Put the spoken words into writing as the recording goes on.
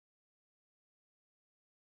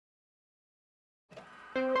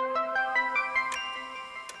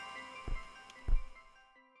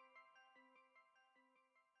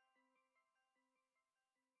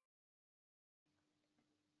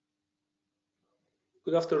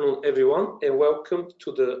Good afternoon, everyone, and welcome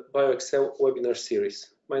to the BioExcel webinar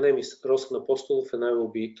series. My name is Rosman Apostolov, and I will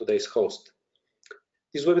be today's host.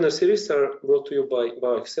 These webinar series are brought to you by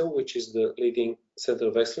BioExcel, which is the leading center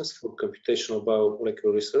of excellence for computational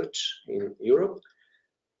biomolecular research in Europe.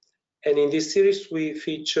 And in this series, we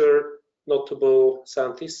feature notable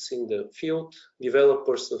scientists in the field,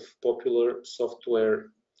 developers of popular software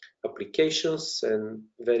applications and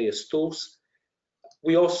various tools.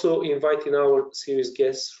 We also invite in our series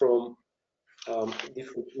guests from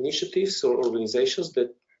different initiatives or organizations that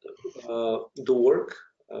do work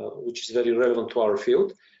which is very relevant to our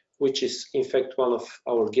field, which is in fact one of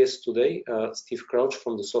our guests today, Steve Crouch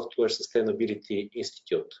from the Software Sustainability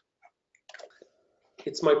Institute.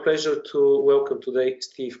 It's my pleasure to welcome today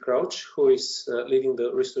Steve Crouch, who is leading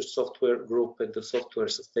the research software group at the Software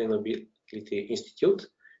Sustainability Institute,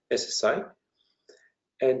 SSI.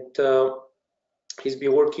 And he's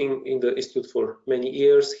been working in the Institute for many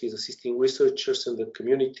years. He's assisting researchers and the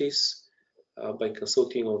communities by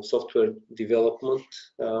consulting on software development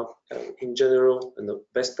in general and the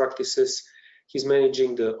best practices. He's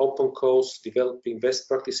managing the open calls, developing best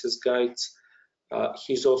practices guides.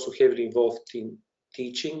 He's also heavily involved in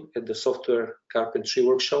teaching at the software carpentry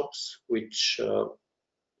workshops, which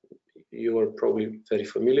you are probably very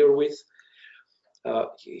familiar with.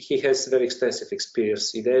 He has very extensive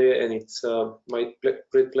experience in the area, and it's my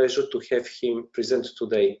great pleasure to have him present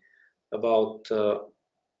today about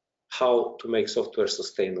how to make software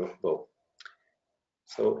sustainable.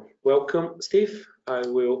 So welcome, Steve. I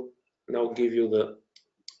will now give you the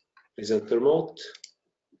presenter mode.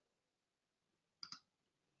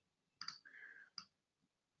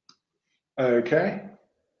 Okay,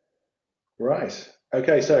 right.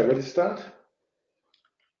 Okay, so ready to start?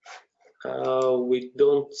 We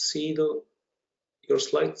don't see your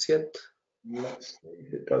slides yet. Let's see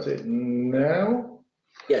if it does it now.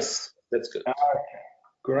 Yes, that's good.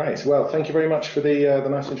 Great. Well, thank you very much for the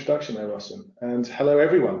nice introduction there, Rosman. And hello,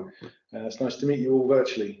 everyone. It's nice to meet you all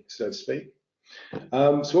virtually, so to speak.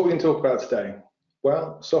 So what we can talk about today?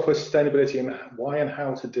 Well, software sustainability and why and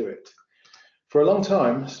how to do it. For a long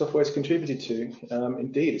time, software has contributed to,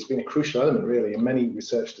 indeed, it's been a crucial element, really, in many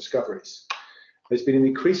research discoveries. There's been an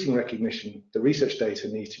increasing recognition that research data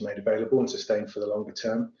needs to be made available and sustained for the longer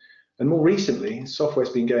term. And more recently, software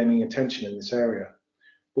has been gaining attention in this area.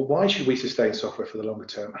 But why should we sustain software for the longer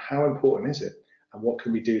term? How important is it? And what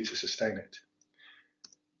can we do to sustain it?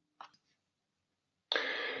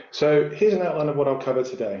 So here's an outline of what I'll cover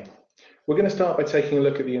today. We're going to start by taking a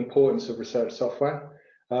look at the importance of research software.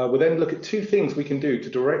 We'll then look at two things we can do to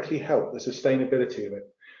directly help the sustainability of it.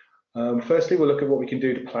 Firstly, we'll look at what we can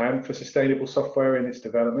do to plan for sustainable software in its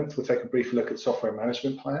development. We'll take a brief look at software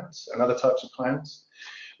management plans and other types of plans.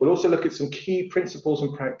 We'll also look at some key principles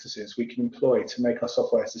and practices we can employ to make our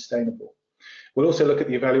software sustainable. We'll also look at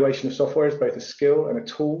the evaluation of software as both a skill and a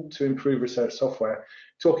tool to improve research software,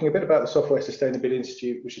 talking a bit about the Software Sustainability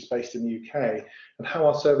Institute, which is based in the UK, and how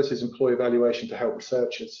our services employ evaluation to help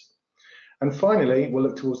researchers. And finally, we'll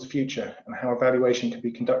look towards the future and how evaluation can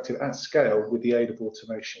be conducted at scale with the aid of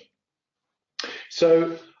automation.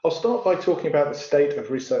 So I'll start by talking about the state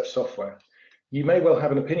of research software. You may well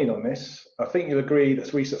have an opinion on this. I think you'll agree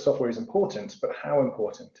that research software is important, but how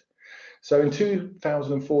important? So in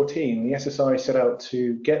 2014, the SSI set out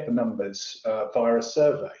to get the numbers via a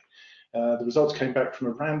survey. The results came back from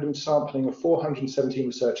a random sampling of 417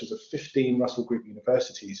 researchers of 15 Russell Group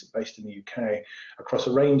universities based in the UK across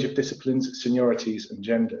a range of disciplines, seniorities and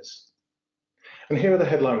genders. And here are the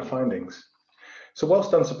headline findings. So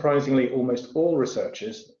whilst unsurprisingly almost all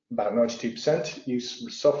researchers, about 92%,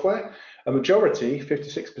 use software, a majority,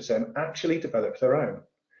 56%, actually develop their own.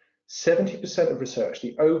 70% of research,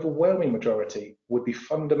 the overwhelming majority, would be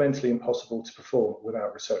fundamentally impossible to perform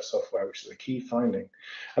without research software, which is a key finding.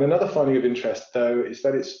 And another finding of interest, though, is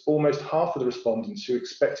that it's almost half of the respondents who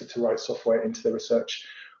expected to write software into their research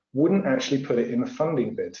wouldn't actually put it in the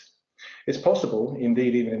funding bid. It's possible,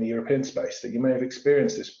 indeed even in the European space, that you may have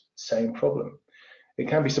experienced this same problem. It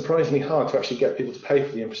can be surprisingly hard to actually get people to pay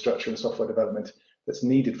for the infrastructure and software development that's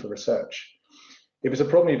needed for research. If it's a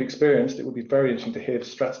problem you've experienced, it would be very interesting to hear the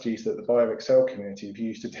strategies that the BioExcel community have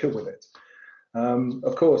used to deal with it.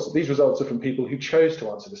 Of course, these results are from people who chose to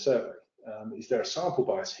answer the survey. Is there a sample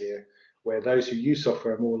bias here where those who use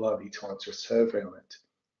software are more likely to answer a survey on it?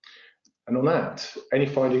 And on that, any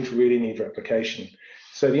findings really need replication.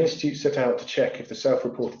 So the Institute set out to check if the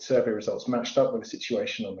self-reported survey results matched up with the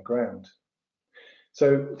situation on the ground.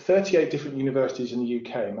 So 38 different universities in the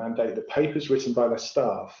UK mandate that papers written by their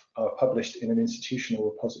staff are published in an institutional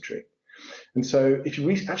repository. And so if you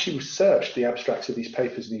actually research the abstracts of these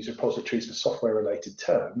papers in these repositories for software-related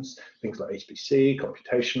terms, things like HPC,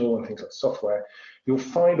 computational, and things like software, you'll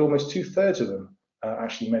find almost 2/3 of them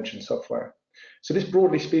actually mention software. So this,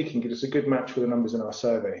 broadly speaking, gives us a good match with the numbers in our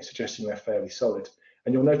survey, suggesting they're fairly solid.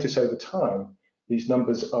 And you'll notice over time, these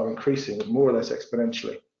numbers are increasing more or less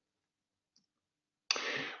exponentially.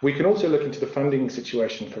 We can also look into the funding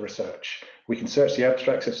situation for research. We can search the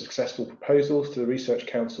abstracts of successful proposals to the research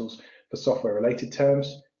councils for software-related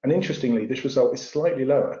terms. And interestingly, this result is slightly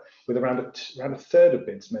lower, with around a third of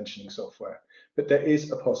bids mentioning software. But there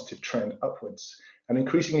is a positive trend upwards. An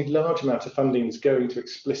increasingly large amount of funding is going to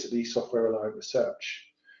explicitly software-reliant research.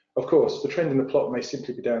 Of course, the trend in the plot may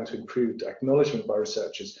simply be down to improved acknowledgement by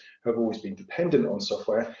researchers who have always been dependent on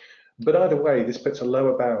software, but either way, this puts a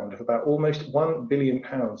lower bound of about almost £1 billion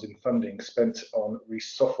in funding spent on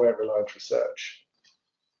software-reliant research.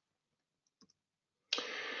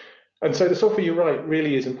 And so the software you write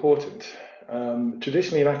really is important.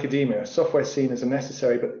 Traditionally in academia, software is seen as a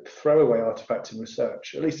necessary but throwaway artifact in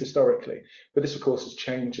research, at least historically, but this of course is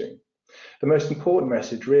changing. The most important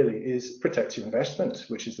message really is protect your investment,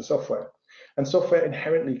 which is the software. And software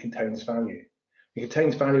inherently contains value. It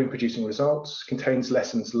contains value in producing results, contains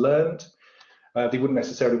lessons learned. They wouldn't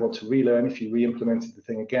necessarily want to relearn if you re-implemented the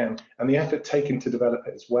thing again, and the effort taken to develop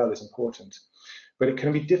it as well is important. But it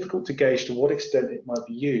can be difficult to gauge to what extent it might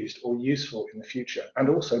be used or useful in the future, and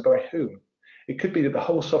also by whom. It could be that the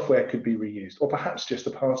whole software could be reused, or perhaps just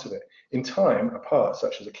a part of it. In time, a part,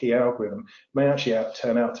 such as a key algorithm, may actually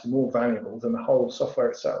turn out to be more valuable than the whole software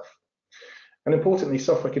itself. And importantly,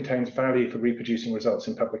 software contains value for reproducing results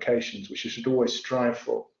in publications, which you should always strive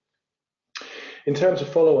for. In terms of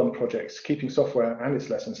follow-on projects, keeping software and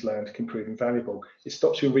its lessons learned can prove invaluable. It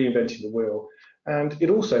stops you reinventing the wheel, and it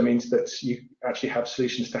also means that you actually have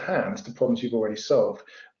solutions to hand to problems you've already solved.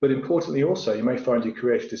 But importantly also, you may find you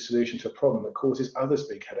created a solution to a problem that causes others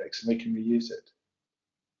big headaches, and they can reuse it.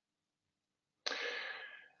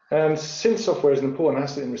 And since software is an important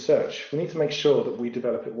asset in research, we need to make sure that we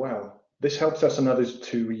develop it well. This helps us and others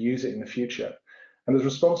to reuse it in the future. And as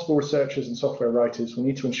responsible researchers and software writers, we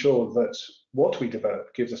need to ensure that what we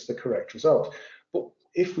develop gives us the correct result. But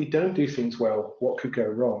if we don't do things well, what could go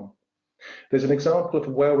wrong? There's an example of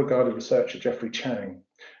a well-regarded researcher, Geoffrey Chang.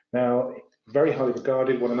 Now, very highly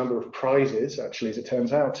regarded, won a number of prizes, actually, as it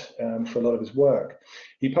turns out, for a lot of his work.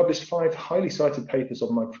 He published 5 highly cited papers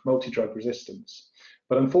on multi-drug resistance.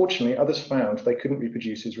 But unfortunately, others found they couldn't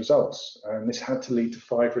reproduce his results, and this had to lead to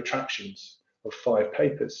 5 retractions of 5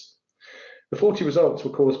 papers. The 40 results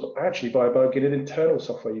were caused actually by a bug in an internal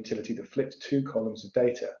software utility that flipped 2 columns of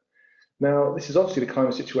data. Now, this is obviously the kind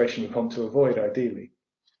of situation we want to avoid, ideally.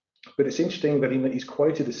 But it's interesting that he's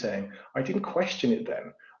quoted as saying, "I didn't question it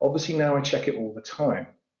then. Obviously now I check it all the time."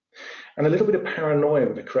 And a little bit of paranoia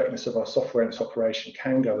with the correctness of our software and its operation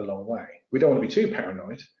can go a long way. We don't want to be too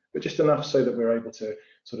paranoid, but just enough so that we're able to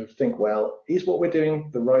sort of think, well, is what we're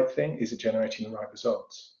doing the right thing? Is it generating the right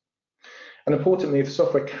results? And importantly, if the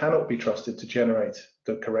software cannot be trusted to generate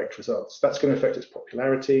the correct results, that's going to affect its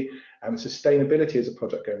popularity and sustainability as a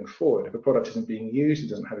product going forward. If a product isn't being used, it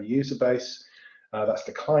doesn't have a user base, that's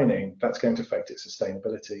declining, that's going to affect its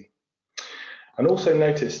sustainability. And also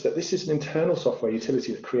notice that this is an internal software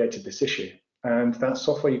utility that created this issue, and that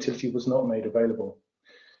software utility was not made available.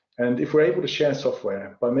 And if we're able to share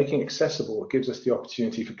software, by making it accessible, it gives us the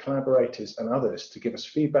opportunity for collaborators and others to give us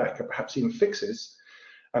feedback and perhaps even fixes.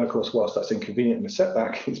 And of course, whilst that's inconvenient and a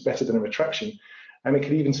setback, it's better than a retraction. And it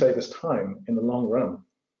could even save us time in the long run.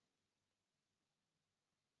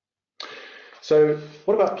 So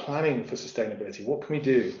what about planning for sustainability? What can we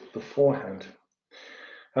do beforehand?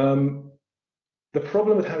 The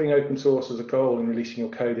problem with having open source as a goal in releasing your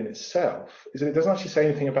code in itself is that it doesn't actually say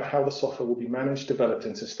anything about how the software will be managed, developed,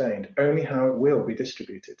 and sustained, only how it will be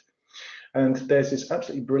distributed. And there's this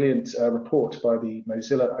absolutely brilliant report by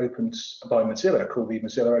Mozilla called the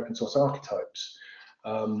Mozilla Open Source Archetypes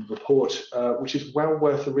report, which is well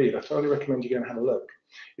worth a read. I thoroughly recommend you go and have a look.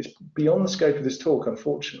 It's beyond the scope of this talk,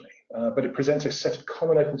 unfortunately, but it presents a set of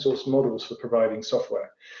common open source models for providing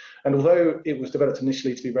software. And although it was developed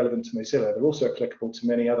initially to be relevant to Mozilla, they're also applicable to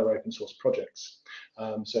many other open source projects.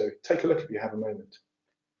 So take a look if you have a moment.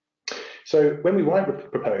 So when we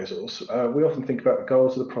write proposals, we often think about the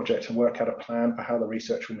goals of the project and work out a plan for how the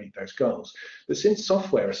research will meet those goals. But since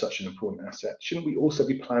software is such an important asset, shouldn't we also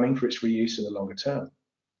be planning for its reuse in the longer term?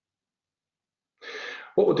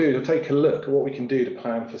 What we'll do is we'll take a look at what we can do to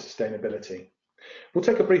plan for sustainability. We'll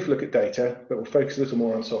take a brief look at data, but we'll focus a little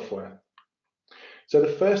more on software. So the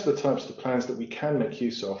first of the types of plans that we can make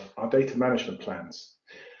use of are data management plans.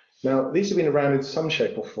 Now, these have been around in some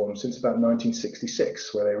shape or form since about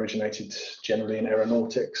 1966, where they originated generally in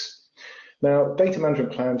aeronautics. Now, data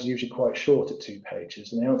management plans are usually quite short at 2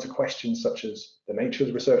 pages, and they answer questions such as the nature of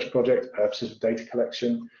the research project, purposes of data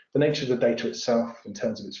collection, the nature of the data itself in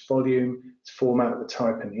terms of its volume, its format, the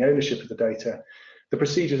type, and the ownership of the data, the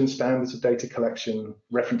procedures and standards of data collection,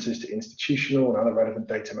 references to institutional and other relevant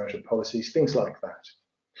data management policies, things like that.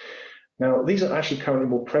 Now, these are actually currently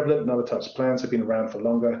more prevalent than other types of plans, have been around for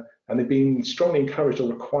longer, and they've been strongly encouraged or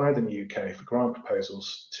required in the UK for grant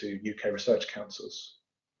proposals to UK research councils.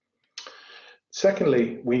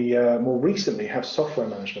 Secondly, we more recently have software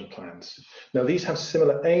management plans. Now, these have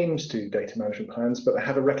similar aims to data management plans, but they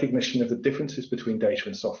have a recognition of the differences between data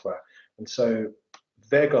and software. And so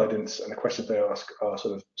their guidance and the questions they ask are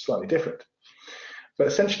sort of slightly different. But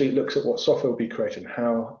essentially, it looks at what software will be created and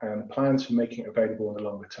how, and plans for making it available in the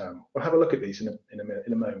longer term. We'll have a look at these in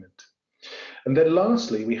a moment. And then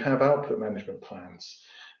lastly, we have output management plans.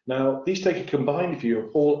 Now, these take a combined view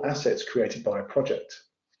of all assets created by a project.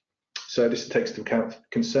 So this takes into account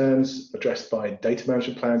concerns addressed by data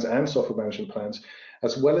management plans and software management plans,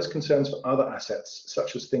 as well as concerns for other assets,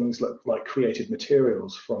 such as things like created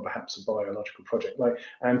materials from perhaps a biological project, like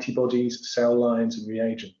antibodies, cell lines, and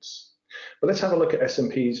reagents. But let's have a look at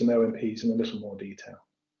SMPs and OMPs in a little more detail.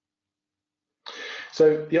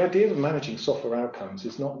 So the idea of managing software outcomes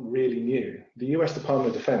is not really new. The US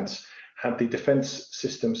Department of Defense had the Defense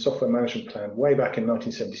System Software Management Plan way back in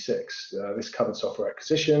 1976. This covered software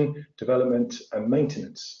acquisition, development, and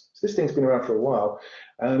maintenance. So this thing's been around for a while.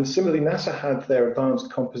 And similarly, NASA had their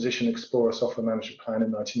Advanced Composition Explorer Software Management Plan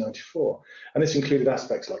in 1994. And this included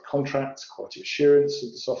aspects like contracts, quality assurance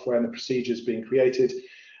of the software and the procedures being created,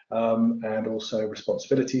 and also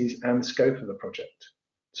responsibilities and the scope of the project.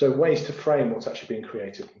 So ways to frame what's actually being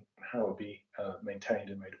created and how it will be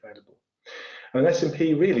maintained and made available. And an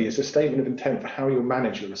SMP really is a statement of intent for how you'll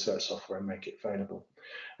manage your research software and make it available.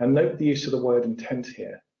 And note the use of the word intent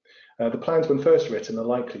here. The plans, when first written, are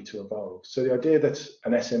likely to evolve. So the idea that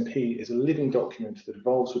an SMP is a living document that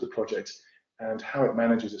evolves with the project and how it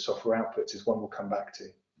manages its software outputs is one we'll come back to.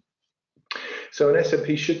 So an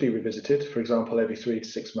SMP should be revisited, for example, every 3 to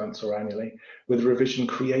 6 months or annually, with a revision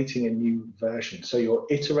creating a new version. So you're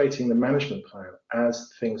iterating the management plan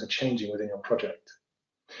as things are changing within your project.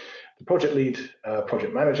 The project lead,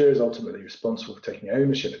 project manager, is ultimately responsible for taking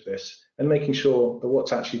ownership of this and making sure that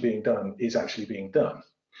what's actually being done is actually being done.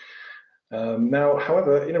 Now,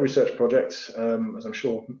 however, in a research project, as I'm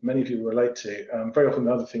sure many of you relate to, very often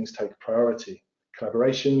other things take priority.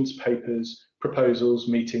 Collaborations, papers, proposals,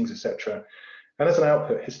 meetings, etc. And as an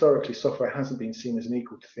output, historically, software hasn't been seen as an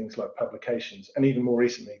equal to things like publications, and even more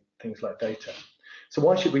recently, things like data. So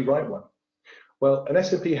why should we write one? Well, an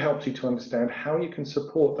SMP helps you to understand how you can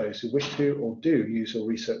support those who wish to or do use your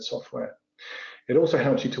research software. It also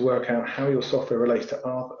helps you to work out how your software relates to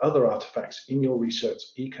other artifacts in your research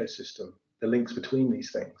ecosystem, the links between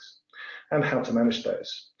these things, and how to manage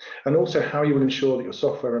those. And also how you will ensure that your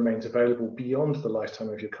software remains available beyond the lifetime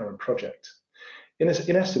of your current project. In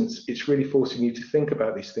essence, it's really forcing you to think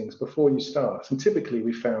about these things before you start. And typically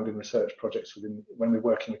we found in research projects when we're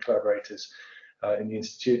working with collaborators in the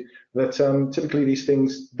Institute, that typically these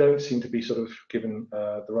things don't seem to be sort of given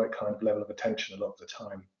the right kind of level of attention a lot of the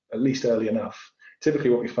time, at least early enough.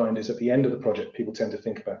 Typically what we find is at the end of the project, people tend to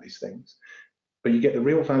think about these things. But you get the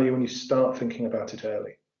real value when you start thinking about it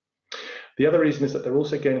early. The other reason is that they're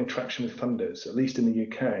also gaining traction with funders, at least in the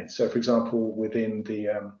UK. So for example, within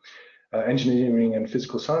the Engineering and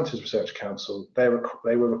Physical Sciences Research Council, they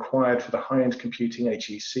were required for the High-End Computing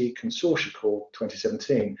HEC Consortia Call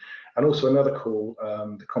 2017, and also another call,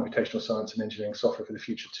 the Computational Science and Engineering Software for the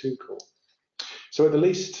Future 2 call. So at the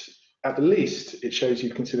least, it shows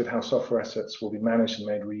you've considered how software assets will be managed and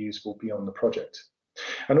made reusable beyond the project.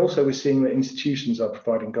 And also we're seeing that institutions are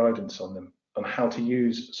providing guidance on them, on how to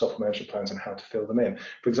use software management plans and how to fill them in.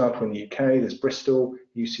 For example, in the UK, there's Bristol,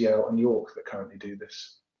 UCL, and York that currently do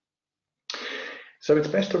this. So it's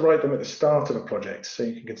best to write them at the start of a project so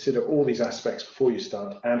you can consider all these aspects before you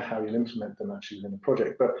start and how you'll implement them actually within the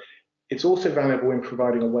project. But it's also valuable in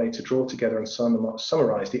providing a way to draw together and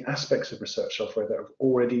summarize the aspects of research software that have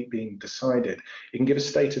already been decided. You can give a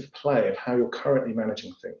state of play of how you're currently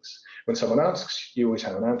managing things. When someone asks, you always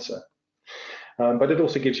have an answer. But it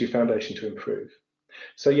also gives you a foundation to improve.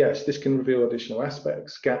 So yes, this can reveal additional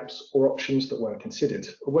aspects, gaps, or options that weren't considered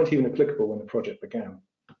or weren't even applicable when the project began,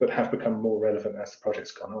 but have become more relevant as the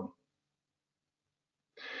project's gone on.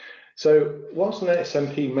 So whilst an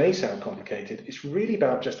SMP may sound complicated, it's really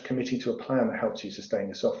about just committing to a plan that helps you sustain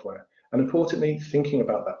your software, and importantly, thinking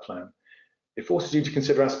about that plan. It forces you to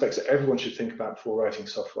consider aspects that everyone should think about before writing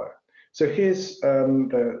software. So here's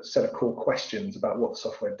the set of core questions about what the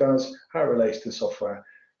software does, how it relates to the software,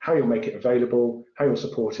 how you'll make it available, how you'll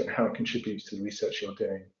support it, and how it contributes to the research you're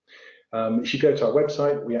doing. If you go to our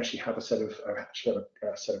website, we actually have a set of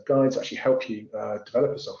guides that actually help you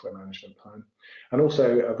develop a software management plan, and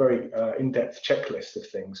also a very in-depth checklist of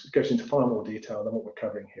things. It goes into far more detail than what we're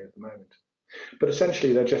covering here at the moment. But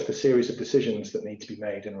essentially, they're just a series of decisions that need to be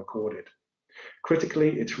made and recorded.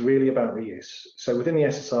 Critically, it's really about reuse. So within the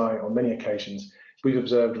SSI, on many occasions, we've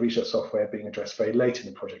observed research software being addressed very late in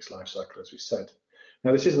the project's lifecycle, as we've said.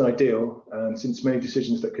 Now, this isn't ideal, and since many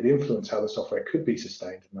decisions that could influence how the software could be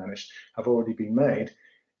sustained and managed have already been made,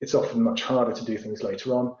 it's often much harder to do things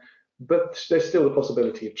later on, but there's still the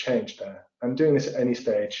possibility of change there. And doing this at any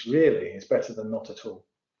stage really is better than not at all.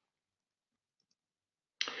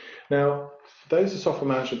 Now, those are software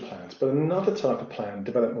management plans, but another type of plan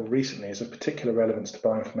developed more recently is of particular relevance to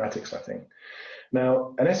bioinformatics, I think.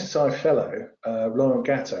 Now, an SSI fellow, Laurent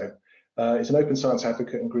Gatto, is an open science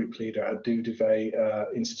advocate and group leader at Du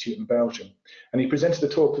Institute in Belgium, and he presented a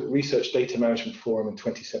talk at the Research Data Management Forum in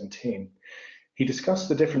 2017. He discussed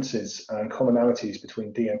the differences and commonalities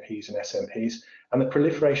between DMPs and SMPs and the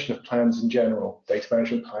proliferation of plans in general, data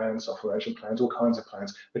management plans, software management plans, all kinds of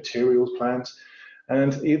plans, materials plans.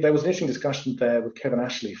 And there was an interesting discussion there with Kevin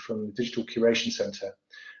Ashley from the Digital Curation Centre,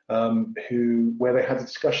 where they had a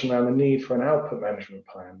discussion around the need for an output management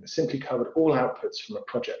plan that simply covered all outputs from a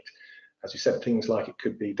project. As we said, things like it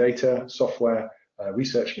could be data, software,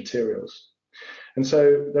 research materials. And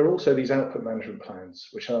so there are also these output management plans,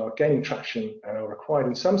 which are gaining traction and are required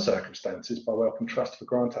in some circumstances by Wellcome Trust for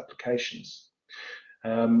grant applications.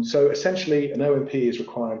 So essentially, an OMP is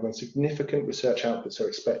required when significant research outputs are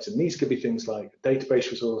expected. And these could be things like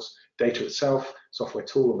database resource, data itself, software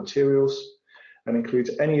tool or materials, and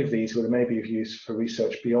includes any of these where they may be of use for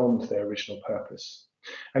research beyond their original purpose.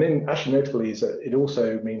 And actually notably is that it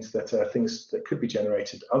also means that things that could be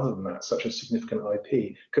generated other than that, such as significant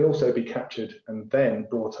IP, can also be captured and then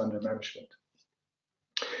brought under management.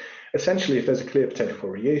 Essentially, if there's a clear potential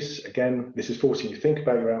for reuse, again, this is forcing you to think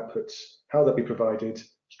about your outputs, how they'll be provided,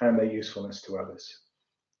 and their usefulness to others.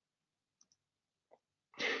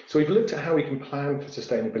 So we've looked at how we can plan for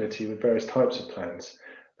sustainability with various types of plans.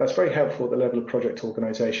 That's very helpful at the level of project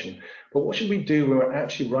organisation. But what should we do when we're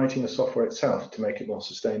actually writing the software itself to make it more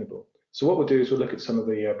sustainable? So what we'll do is we'll look at some of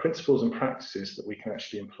the principles and practices that we can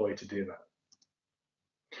actually employ to do that.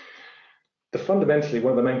 Fundamentally,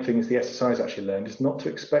 one of the main things the SSI has actually learned is not to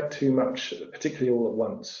expect too much, particularly all at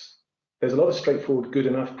once. There's a lot of straightforward, good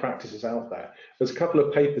enough practices out there. There's a couple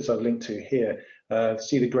of papers I've linked to here.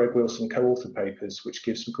 See the Greg Wilson co-authored papers, which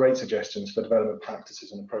give some great suggestions for development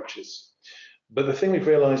practices and approaches. But the thing we've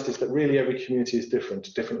realized is that really every community is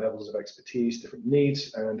different, different levels of expertise, different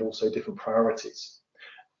needs, and also different priorities.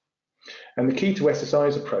 And the key to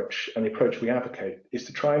SSI's approach, and the approach we advocate, is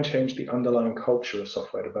to try and change the underlying culture of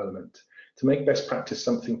software development, to make best practice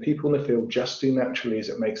something people in the field just do naturally as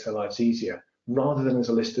it makes their lives easier, rather than as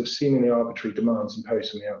a list of seemingly arbitrary demands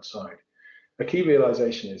imposed from the outside. A key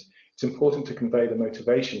realization is it's important to convey the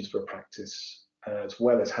motivations for a practice as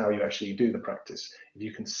well as how you actually do the practice. If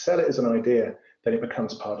you can sell it as an idea, then it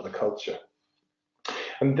becomes part of the culture.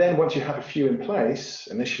 And then once you have a few in place,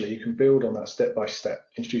 initially, you can build on that step by step,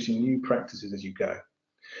 introducing new practices as you go.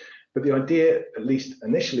 But the idea, at least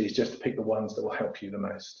initially, is just to pick the ones that will help you the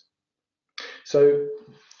most. So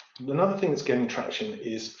another thing that's gaining traction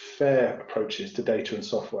is FAIR approaches to data and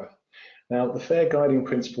software. Now, the FAIR guiding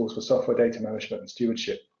principles for software data management and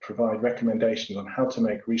stewardship provide recommendations on how to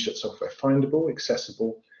make research software findable,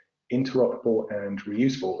 accessible, interoperable, and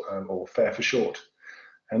reusable, or FAIR for short.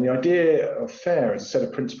 And the idea of FAIR as a set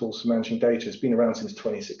of principles for managing data has been around since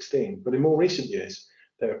 2016, but in more recent years,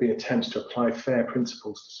 there have been attempts to apply FAIR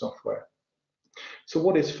principles to software. So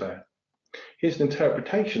what is FAIR? Here's an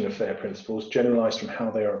interpretation of FAIR principles generalized from how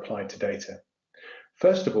they are applied to data.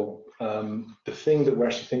 First of all, the thing that we're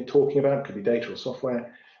actually talking about, could be data or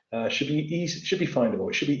software, should be findable.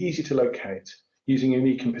 It should be easy to locate using a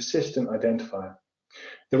unique and persistent identifier.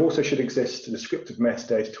 There also should exist a descriptive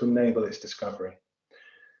metadata to enable its discovery.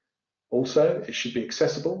 Also, it should be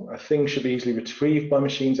accessible. A thing should be easily retrieved by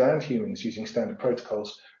machines and humans using standard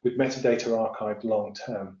protocols with metadata archived long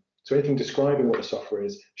term. So anything describing what the software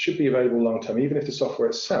is should be available long term, even if the software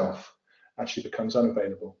itself actually becomes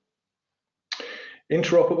unavailable.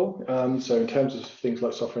 Interoperable, so in terms of things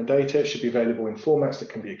like software and data, it should be available in formats that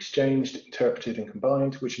can be exchanged, interpreted and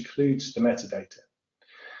combined, which includes the metadata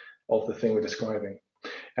of the thing we're describing.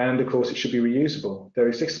 And of course, it should be reusable. There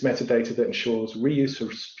exists metadata that ensures reuse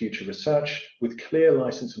for future research with clear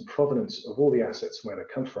license and provenance of all the assets and where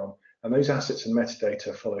they come from. And those assets and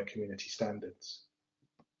metadata follow community standards.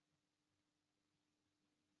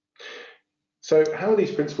 So how are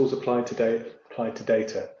these principles applied to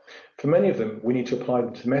data? For many of them, we need to apply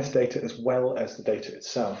them to metadata as well as the data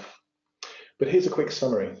itself. But here's a quick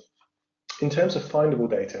summary. In terms of findable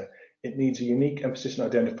data, it needs a unique and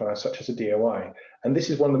persistent identifier such as a DOI, and this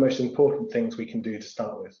is one of the most important things we can do to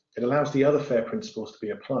start with. It allows the other FAIR principles to be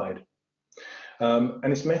applied.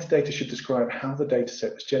 And its metadata should describe how the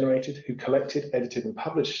dataset was generated, who collected, edited, and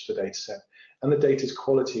published the dataset, and the data's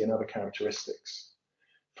quality and other characteristics.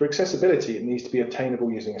 For accessibility, it needs to be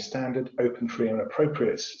obtainable using a standard, open, free, and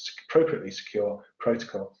appropriately secure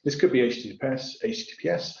protocol. This could be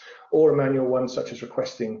HTTPS, or a manual one such as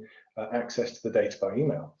requesting access to the data by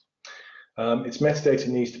email. Its metadata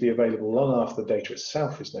needs to be available long after the data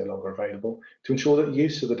itself is no longer available to ensure that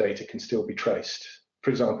use of the data can still be traced, for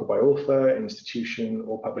example, by author, institution,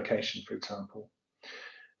 or publication, for example.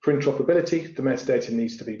 For interoperability, the metadata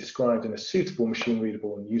needs to be described in a suitable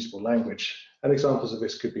machine-readable and usable language, and examples of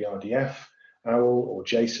this could be RDF, OWL, or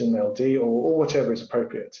JSON, LD, or whatever is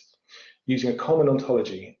appropriate, using a common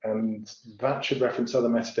ontology, and that should reference other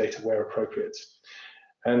metadata where appropriate.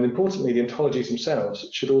 And importantly, the ontologies themselves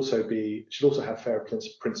should also have FAIR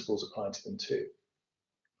principles applied to them too.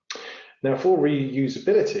 Now, for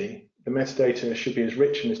reusability, the metadata should be as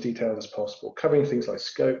rich and as detailed as possible, covering things like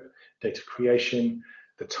scope, data creation,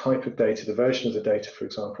 the type of data, the version of the data, for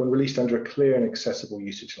example, and released under a clear and accessible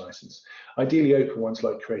usage license, ideally open ones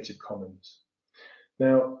like Creative Commons.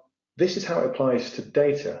 Now, this is how it applies to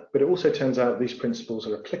data, but it also turns out these principles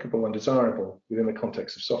are applicable and desirable within the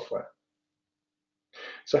context of software.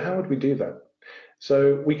 So how would we do that?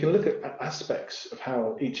 So we can look at aspects of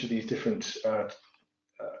how each of these different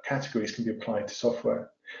categories can be applied to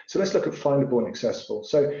software. So let's look at findable and accessible.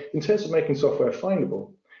 So in terms of making software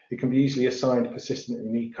findable, it can be easily assigned persistent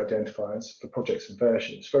and unique identifiers for projects and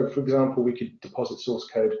versions. For example, we could deposit source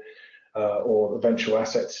code or eventual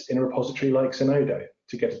assets in a repository like Zenodo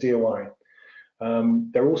to get a DOI.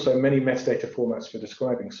 There are also many metadata formats for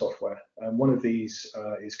describing software. One of these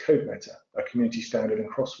is CodeMeta, a community standard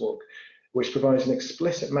and crosswalk, which provides an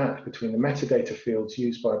explicit map between the metadata fields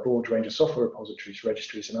used by a broad range of software repositories,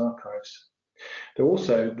 registries, and archives. There are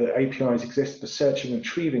also the APIs exist for searching and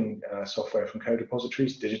retrieving software from code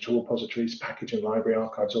repositories, digital repositories, package and library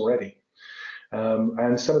archives already.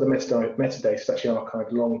 And some of the metadata is actually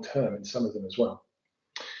archived long term in some of them as well.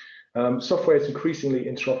 Software is increasingly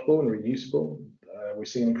interoperable and reusable. We're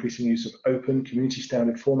seeing increasing use of open community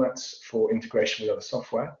standard formats for integration with other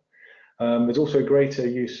software. There's also greater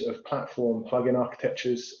use of platform plugin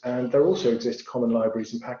architectures, and there also exist common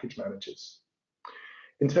libraries and package managers.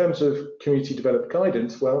 In terms of community developed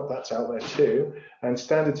guidance, well, that's out there too, and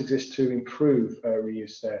standards exist to improve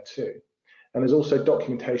reuse there too. And there's also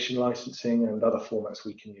documentation, licensing, and other formats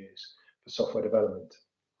we can use for software development.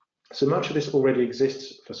 So much of this already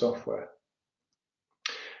exists for software.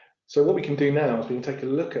 So what we can do now is we can take a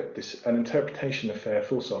look at an interpretation of FAIR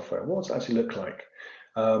for software. What does it actually look like?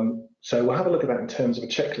 So we'll have a look at that in terms of a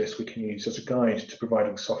checklist we can use as a guide to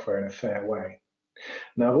providing software in a fair way.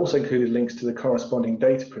 Now, I've also included links to the corresponding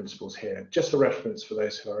data principles here, just for reference for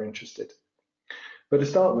those who are interested. But to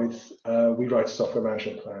start with, we write a software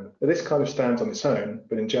management plan. Now, this kind of stands on its own,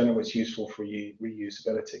 but in general, it's useful for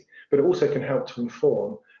reusability. But it also can help to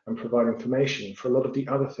inform and provide information for a lot of the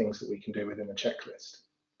other things that we can do within the checklist,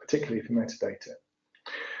 particularly for metadata.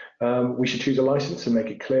 We should choose a license and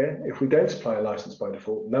make it clear. If we don't supply a license by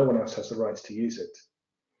default, no one else has the rights to use it.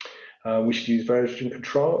 We should use version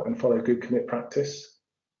control and follow good commit practice.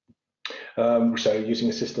 So using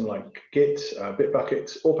a system like Git,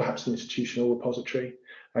 Bitbucket, or perhaps an institutional repository,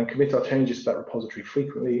 and commit our changes to that repository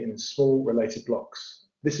frequently in small related blocks.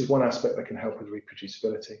 This is one aspect that can help with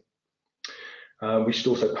reproducibility. We should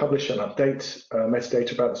also publish and update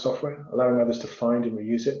metadata about the software, allowing others to find and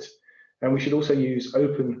reuse it. And we should also use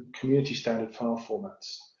open community standard file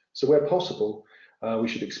formats. So where possible, we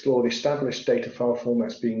should explore the established data file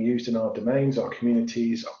formats being used in our domains, our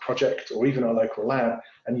communities, our project, or even our local lab,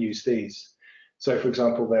 and use these. So for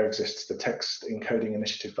example, there exists the Text Encoding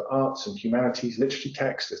Initiative for Arts and Humanities, Literature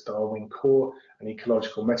Text, there's Darwin Core, an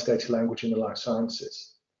ecological metadata language in the life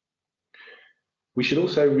sciences. We should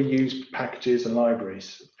also reuse packages and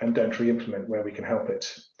libraries and don't re-implement where we can help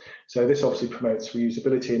it. So this obviously promotes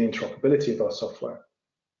reusability and interoperability of our software.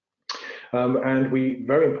 And we,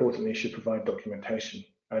 very importantly, should provide documentation.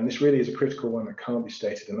 And this really is a critical one that can't be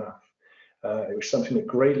stated enough. It was something that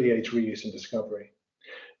greatly aids reuse and discovery.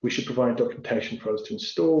 We should provide documentation for us to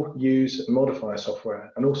install, use, and modify our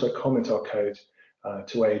software, and also comment our code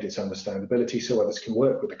to aid its understandability so others can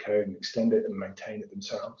work with the code and extend it and maintain it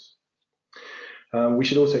themselves. We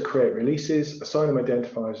should also create releases, assign them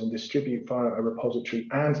identifiers, and distribute via a repository,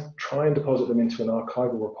 and try and deposit them into an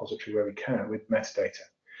archival repository where we can with metadata.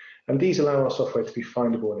 And these allow our software to be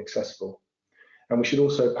findable and accessible. And we should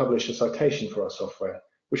also publish a citation for our software,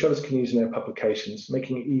 which others can use in their publications,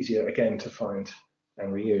 making it easier, again, to find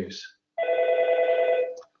and reuse.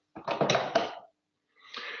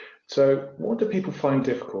 So what do people find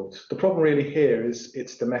difficult? The problem really here is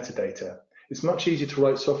it's the metadata. It's much easier to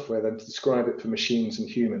write software than to describe it for machines and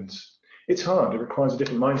humans. It's hard, it requires a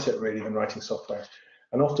different mindset really than writing software,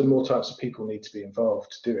 and often more types of people need to be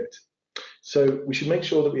involved to do it. So we should make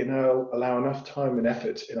sure that we now allow enough time and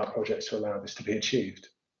effort in our projects to allow this to be achieved.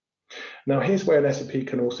 Now here's where an SOP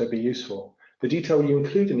can also be useful. The detail you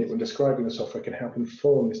include in it when describing the software can help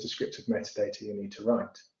inform this descriptive metadata you need to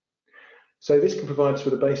write. So this can provide us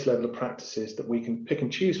with a base level of practices that we can pick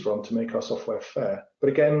and choose from to make our software fair. But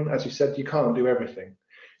again, as we said, you can't do everything.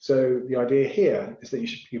 So the idea here is that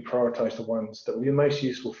you prioritize the ones that will be most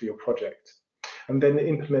useful for your project, and then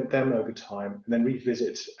implement them over time, and then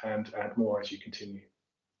revisit and add more as you continue.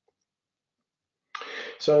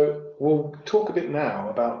 So we'll talk a bit now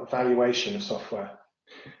about evaluation of software.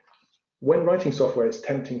 When writing software, it's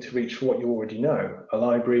tempting to reach for what you already know, a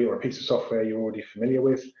library or a piece of software you're already familiar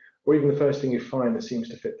with, or even the first thing you find that seems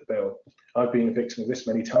to fit the bill. I've been a victim of this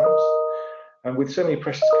many times. And with so many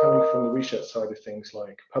pressures coming from the research side of things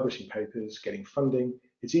like publishing papers, getting funding,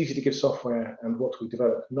 it's easy to give software and what we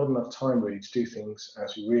develop not enough time really to do things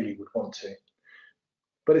as we really would want to.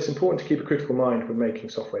 But it's important to keep a critical mind when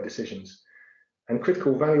making software decisions. And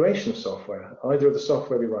critical evaluation of software, either of the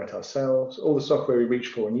software we write ourselves or the software we reach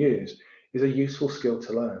for and use, is a useful skill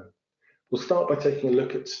to learn. We'll start by taking a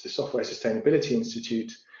look at the Software Sustainability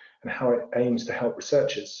Institute and how it aims to help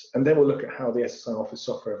researchers, and then we'll look at how the SSI offers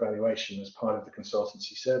software evaluation as part of the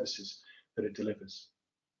consultancy services that it delivers.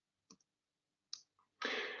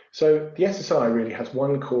 So the SSI really has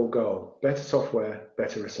one core goal: better software,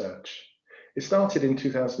 better research. It started in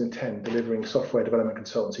 2010 delivering software development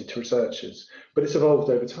consultancy to researchers, but it's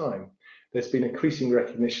evolved over time. There's been increasing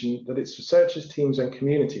recognition that it's researchers, teams and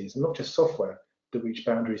communities, and not just software, that reach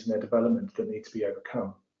boundaries in their development that need to be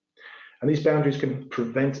overcome. And these boundaries can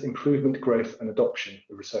prevent improvement, growth and adoption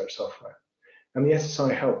of research software. And the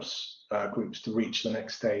SSI helps groups to reach the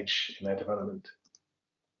next stage in their development.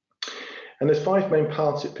 And there's 5 main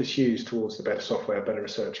paths it pursues towards the better software, better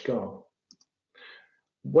research goal.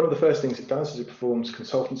 One of the first things it does is it performs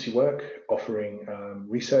consultancy work, offering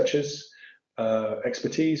researchers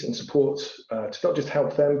expertise and support to not just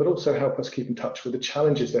help them, but also help us keep in touch with the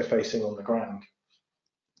challenges they're facing on the ground.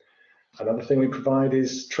 Another thing we provide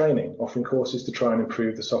is training, offering courses to try and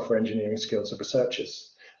improve the software engineering skills of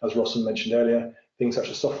researchers. As Rossen mentioned earlier, things such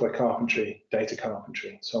as software carpentry, data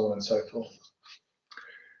carpentry, so on and so forth.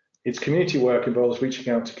 Its community work involves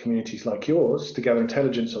reaching out to communities like yours to gather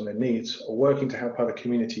intelligence on their needs or working to help other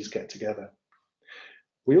communities get together.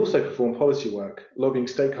 We also perform policy work, lobbying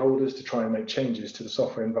stakeholders to try and make changes to the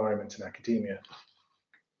software environment in academia.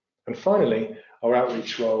 And finally, our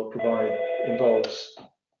outreach role involves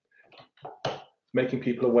making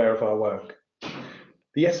people aware of our work.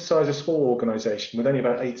 The SSI is a small organisation with only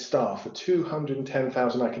about 8 staff for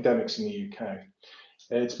 210,000 academics in the UK.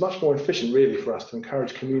 It's much more efficient really for us to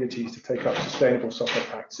encourage communities to take up sustainable software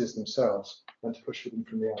practices themselves than to push for them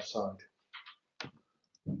from the outside.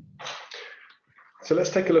 So let's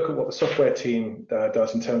take a look at what the software team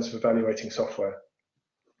does in terms of evaluating software.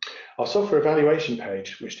 Our software evaluation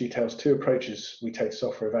page, which details 2 approaches we take to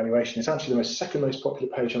software evaluation, is actually the second most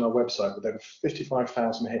popular page on our website with over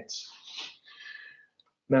 55,000 hits.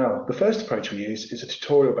 Now, the first approach we use is a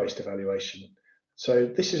tutorial-based evaluation. So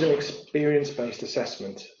this is an experience-based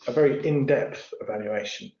assessment, a very in-depth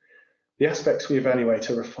evaluation. The aspects we evaluate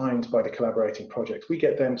are refined by the collaborating project. We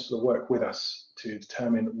get them to work with us to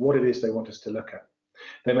determine what it is they want us to look at.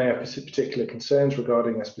 They may have particular concerns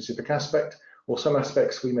regarding a specific aspect, or some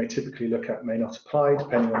aspects we may typically look at may not apply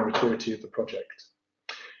depending on the maturity of the project.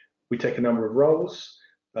 We take a number of roles: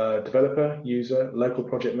 developer, user, local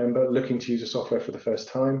project member looking to use a software for the first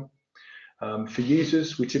time. For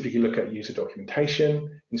users, we typically look at user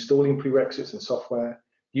documentation, installing prerequisites and software,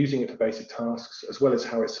 using it for basic tasks, as well as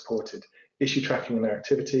how it's supported, issue tracking and their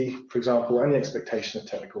activity, for example, and the expectation of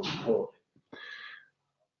technical support.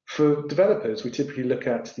 For developers, we typically look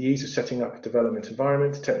at the ease of setting up a development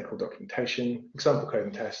environment, technical documentation, example code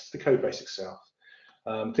and tests, the code base itself,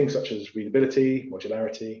 things such as readability,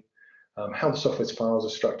 modularity, how the software's files are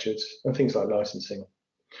structured, and things like licensing.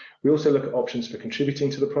 We also look at options for contributing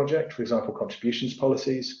to the project, for example, contributions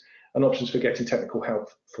policies, and options for getting technical help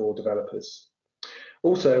for developers.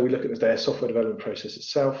 Also, we look at their software development process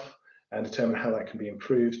itself and determine how that can be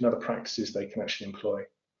improved and other practices they can actually employ.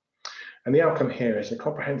 And the outcome here is a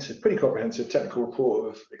pretty comprehensive technical report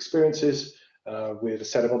of experiences with a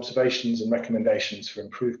set of observations and recommendations for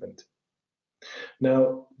improvement.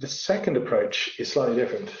 Now, the second approach is slightly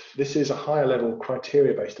different. This is a higher level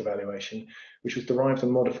criteria-based evaluation, which was derived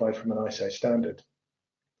and modified from an ISO standard.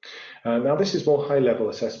 Now, this is more high-level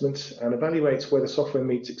assessment and evaluates whether software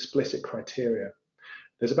meets explicit criteria.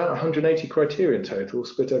 There's about 180 criteria in total,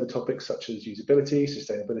 split over topics such as usability,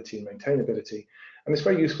 sustainability, and maintainability, and it's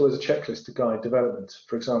very useful as a checklist to guide development.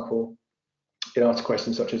 For example, it asks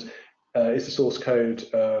questions such as, is the source code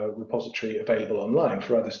repository available online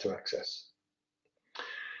for others to access?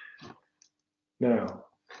 Now,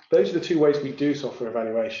 those are the two ways we do software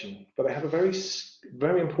evaluation, but they have a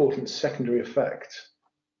very important secondary effect.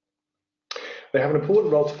 They have an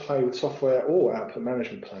important role to play with software or output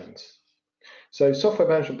management plans. So software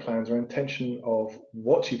management plans are an intention of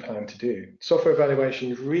what you plan to do. Software evaluation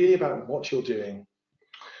is really about what you're doing.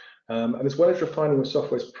 And as well as refining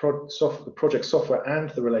the project software and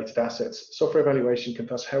the related assets, software evaluation can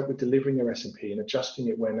thus help with delivering your S&P and adjusting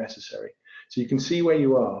it where necessary. So you can see where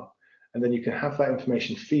you are, and then you can have that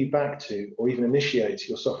information feed back to or even initiate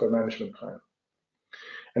your software management plan.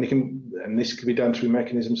 And this can be done through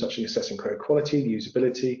mechanisms such as assessing code quality, the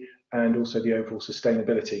usability, and also the overall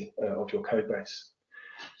sustainability of your code base.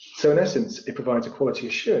 So in essence, it provides a quality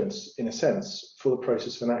assurance, in a sense, for the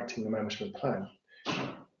process of enacting the management plan.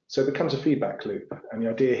 So it becomes a feedback loop. And the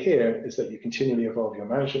idea here is that you continually evolve your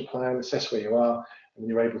management plan, assess where you are, and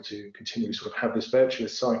you're able to continually sort of have this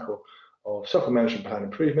virtuous cycle of software management plan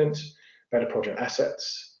improvement, better project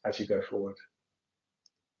assets as you go forward.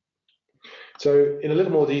 So in a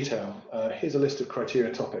little more detail, here's a list of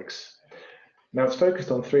criteria topics. Now it's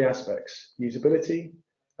focused on three aspects: usability,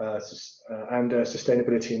 and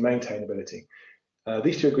sustainability and maintainability.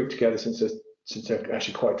 These two are grouped together since they're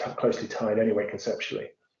actually quite closely tied anyway conceptually.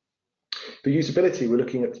 For usability, we're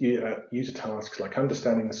looking at user tasks like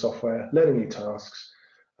understanding the software, learning new tasks,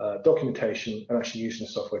 documentation, and actually using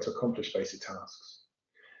the software to accomplish basic tasks.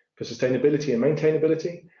 For sustainability and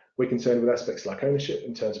maintainability, we're concerned with aspects like ownership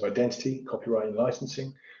in terms of identity, copyright and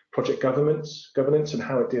licensing, project governance and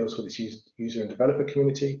how it deals with its user and developer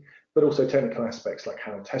community, but also technical aspects like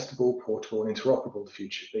how testable, portable and interoperable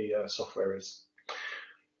the software is.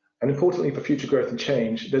 And importantly for future growth and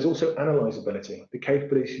change, there's also analyzability, the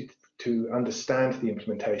capability to understand the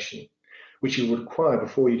implementation, which you would require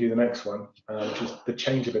before you do the next one, which is the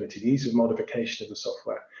changeability, the ease of modification of the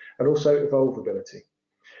software, and also evolvability.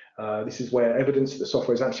 This is where evidence that the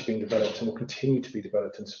software is actually being developed and will continue to be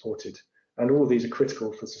developed and supported. And all of these are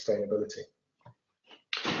critical for sustainability.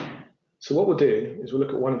 So what we'll do is we'll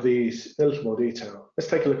look at one of these in a little more detail. Let's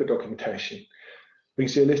take a look at documentation. We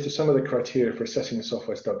can see a list of some of the criteria for assessing the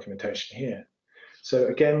software's documentation here. So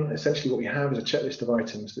again, essentially what we have is a checklist of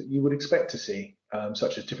items that you would expect to see,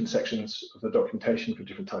 such as different sections of the documentation for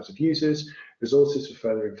different types of users, resources for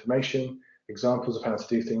further information, examples of how to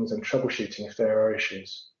do things, and troubleshooting if there are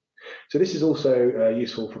issues. So this is also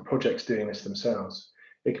useful for projects doing this themselves.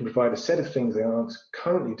 It can provide a set of things they aren't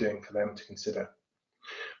currently doing for them to consider.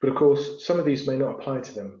 But of course, some of these may not apply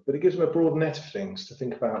to them, but it gives them a broad net of things to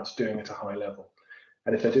think about doing at a high level.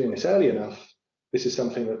 And if they're doing this early enough, this is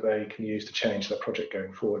something that they can use to change their project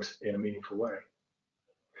going forward in a meaningful way.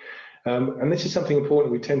 And this is something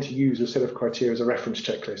important. We tend to use a set of criteria as a reference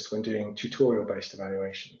checklist when doing tutorial-based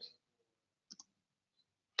evaluations.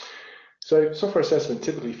 So software assessment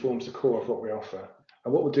typically forms the core of what we offer.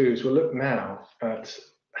 And what we'll do is we'll look now at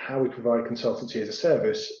how we provide consultancy as a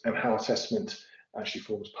service and how assessment actually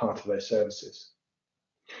forms part of those services.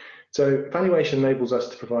 So evaluation enables us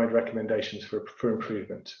to provide recommendations for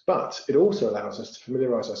improvement, but it also allows us to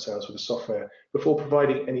familiarize ourselves with the software before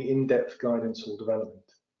providing any in-depth guidance or development.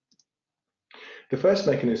 The first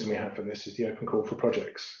mechanism we have for this is the open call for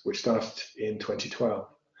projects, which started in 2012.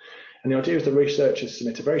 And the idea is the researchers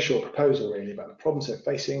submit a very short proposal really about the problems they're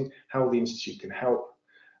facing, how the Institute can help.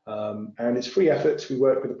 And it's free effort. We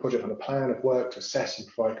work with the project on a plan of work to assess and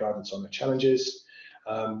provide guidance on the challenges.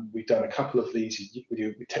 We've done a couple of these,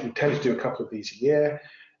 we tend to do a couple of these a year.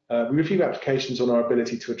 We review applications on our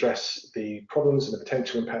ability to address the problems and the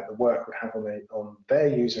potential impact the work would have on their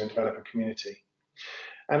user and developer community.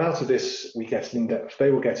 And out of this,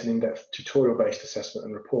 they will get an in-depth tutorial-based assessment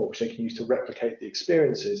and report, which they can use to replicate the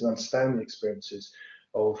experiences and understand the experiences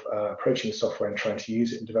of approaching the software and trying to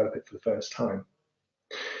use it and develop it for the first time.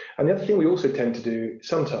 And the other thing we also tend to do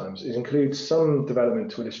sometimes is include some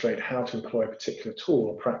development to illustrate how to employ a particular tool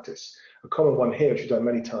or practice. A common one here, which we've done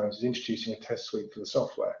many times, is introducing a test suite for the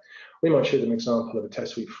software. We might show them an example of a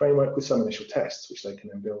test suite framework with some initial tests, which they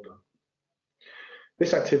can then build on.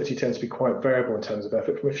 This activity tends to be quite variable in terms of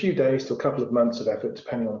effort, from a few days to a couple of months of effort,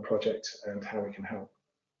 depending on the project and how we can help.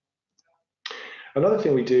 Another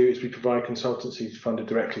thing we do is we provide consultancy funded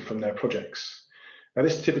directly from their projects. Now,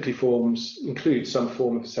 this typically includes some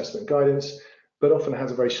form of assessment guidance, but often has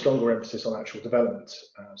a very stronger emphasis on actual development.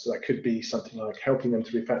 So that could be something like helping them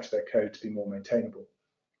to refactor their code to be more maintainable.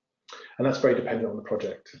 And that's very dependent on the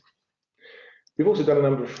project. We've also done a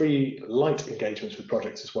number of free light engagements with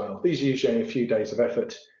projects as well. These are usually only a few days of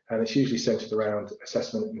effort, and it's usually centered around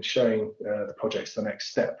assessment and showing the projects the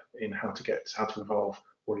next step in how to evolve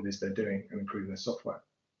what it is they're doing and improve their software.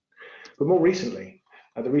 But more recently,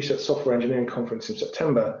 at the Research Software Engineering Conference in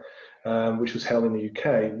September, which was held in the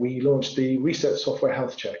UK, we launched the Research Software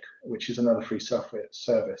Health Check, which is another free software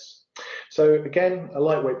service. So again, a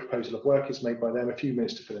lightweight proposal of work is made by them, a few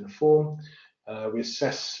minutes to fill in a form. We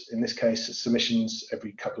assess, in this case, submissions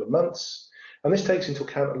every couple of months. And this takes into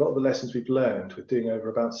account a lot of the lessons we've learned with doing over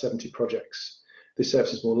about 70 projects. This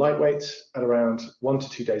service is more lightweight at around 1 to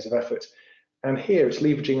 2 days of effort. And here it's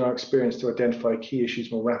leveraging our experience to identify key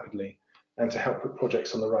issues more rapidly and to help put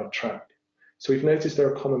projects on the right track. So we've noticed there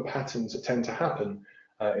are common patterns that tend to happen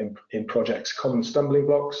in projects, common stumbling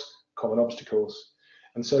blocks, common obstacles.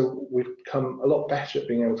 And so we've become a lot better at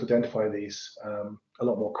being able to identify these a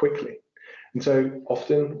lot more quickly. And so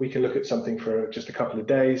often we can look at something for just a couple of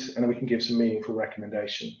days and then we can give some meaningful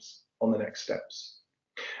recommendations on the next steps.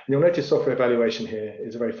 And you'll notice software evaluation here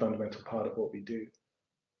is a very fundamental part of what we do.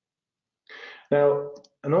 Now,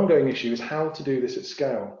 an ongoing issue is how to do this at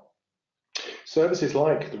scale. Services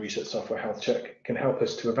like the Research Software Health Check can help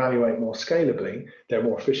us to evaluate more scalably. They're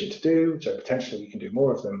more efficient to do, so potentially we can do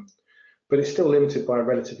more of them, but it's still limited by a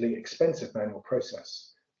relatively expensive manual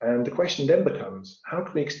process. And the question then becomes, how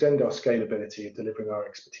can we extend our scalability of delivering our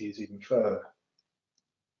expertise even further?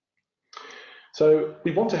 So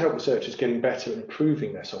we want to help researchers getting better at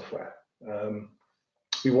improving their software.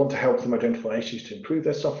 We want to help them identify issues to improve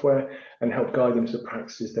their software and help guide them to the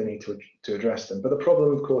practices they need to address them. But the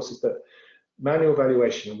problem, of course, is that manual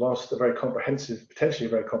evaluation, whilst a very comprehensive, potentially a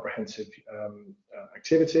very comprehensive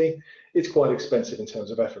activity, it's quite expensive in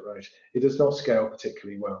terms of effort rate. It does not scale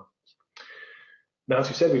particularly well. Now, as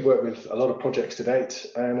we said, we've worked with a lot of projects to date,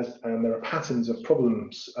 and there are patterns of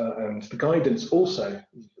problems and the guidance also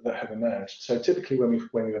that have emerged. So typically when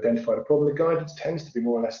we've identified a problem, the guidance tends to be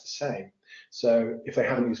more or less the same. So if they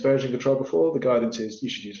haven't used version control before, the guidance is you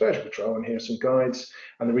should use version control, and here are some guides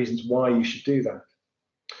and the reasons why you should do that.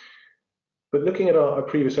 But looking at our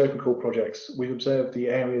previous open core projects, we've observed the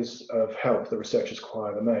areas of help that researchers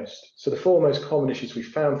require the most. So the 4 most common issues we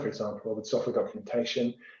found, for example, are with software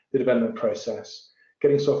documentation, the development process,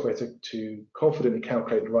 getting software to confidently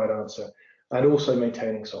calculate the right answer, and also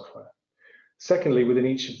maintaining software. Secondly, within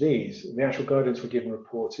each of these, the actual guidance for given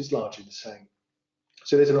reports is largely the same.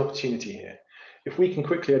 So there's an opportunity here. If we can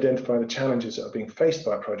quickly identify the challenges that are being faced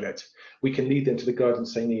by a project, we can lead them to the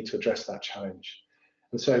guidance they need to address that challenge.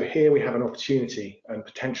 And so here we have an opportunity and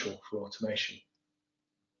potential for automation.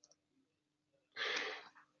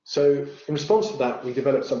 So in response to that, we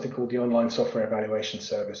developed something called the Online Software Evaluation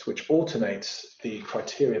Service, which automates the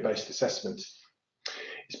criteria-based assessment.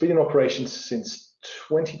 It's been in operation since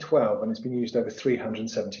 2012 and it's been used over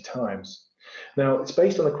 370 times. Now, it's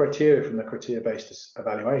based on the criteria from the criteria-based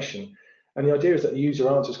evaluation, and the idea is that the user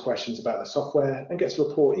answers questions about the software and gets a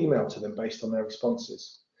report emailed to them based on their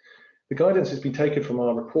responses. The guidance has been taken from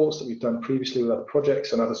our reports that we've done previously with other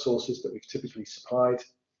projects and other sources that we've typically supplied.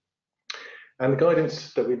 And the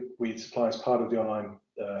guidance that we supply as part of the online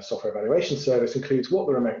software evaluation service includes what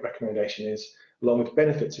the recommendation is, along with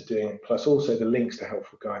benefits of doing it, plus also the links to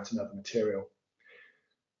helpful guides and other material.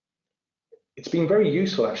 It's been very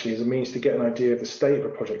useful actually as a means to get an idea of the state of a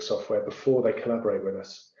project software before they collaborate with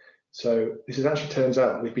us. So this is actually turns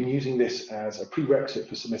out we've been using this as a prerequisite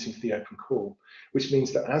for submitting to the open call, which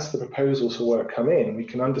means that as the proposals for work come in, we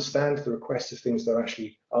can understand the requests of things they're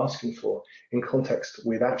actually asking for in context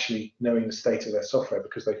with actually knowing the state of their software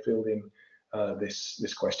because they filled in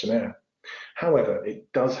this questionnaire. However, it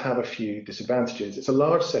does have a few disadvantages. It's a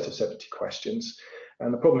large set of 70 questions,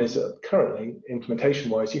 and the problem is that currently,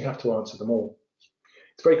 implementation-wise, you have to answer them all.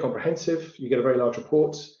 It's very comprehensive, you get a very large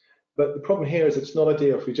report, but the problem here is it's not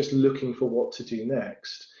ideal if you're just looking for what to do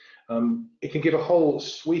next. It can give a whole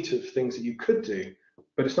suite of things that you could do,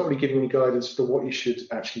 but it's not really giving any guidance for what you should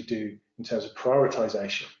actually do in terms of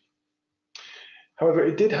prioritization. However,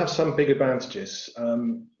 it did have some big advantages,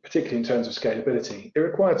 particularly in terms of scalability. It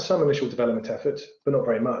required some initial development effort, but not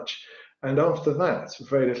very much. And after that,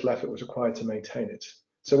 very little effort was required to maintain it.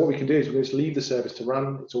 So what we can do is we just leave the service to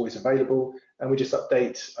run, it's always available, and we just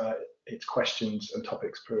update its questions and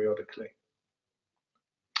topics periodically.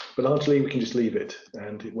 But largely we can just leave it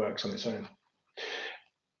and it works on its own.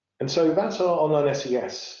 And so that's our online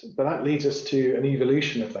SES, but that leads us to an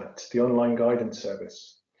evolution of that, the online guidance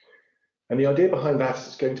service. And the idea behind that is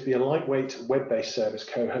it's going to be a lightweight web-based service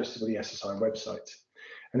co-hosted with the SSI website.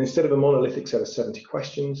 And instead of a monolithic set of 70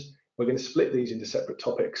 questions, we're going to split these into separate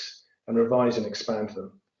topics and revise and expand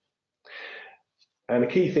them. And the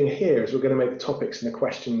key thing here is we're going to make the topics and the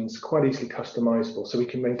questions quite easily customizable so we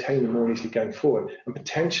can maintain them more easily going forward, and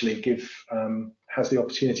potentially has the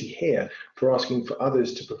opportunity here for asking for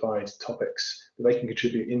others to provide topics that they can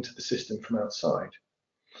contribute into the system from outside.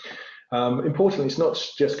 Importantly, it's not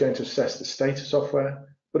just going to assess the state of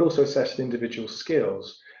software, but also assess the individual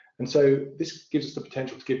skills. And so this gives us the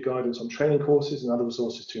potential to give guidance on training courses and other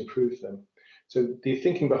resources to improve them. So the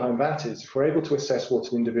thinking behind that is if we're able to assess what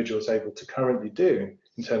an individual is able to currently do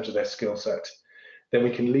in terms of their skill set, then we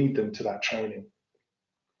can lead them to that training.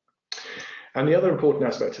 And the other important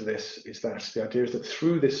aspect of this is that the idea is that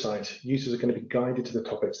through this site, users are going to be guided to the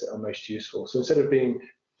topics that are most useful. So instead of being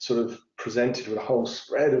sort of presented with a whole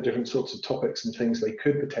spread of different sorts of topics and things they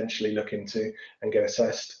could potentially look into and get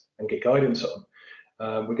assessed and get guidance on,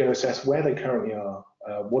 we're going to assess where they currently are,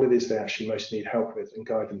 what it is they actually most need help with, and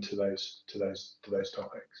guide them to those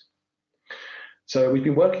topics. So we've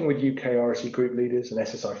been working with UK RSE group leaders and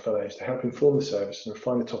SSI fellows to help inform the service and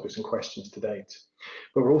refine the topics and questions to date.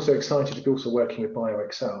 But we're also excited to be also working with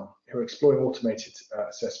BioExcel, who are exploring automated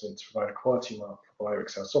assessments to provide a quality mark for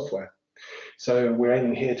BioExcel software. So we're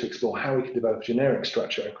aiming here to explore how we can develop generic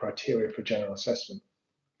structure and criteria for general assessment.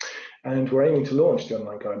 And we're aiming to launch the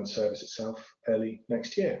online guidance service itself early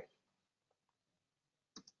next year.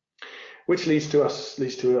 Which leads to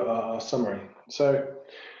our summary. So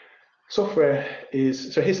software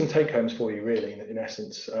is, so here's some take homes for you really, in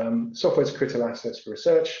essence. Software is a critical asset for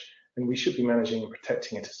research, and we should be managing and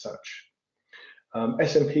protecting it as such.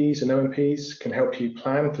 SMPs and OMPs can help you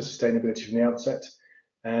plan for sustainability from the outset,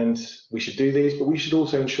 and we should do these, but we should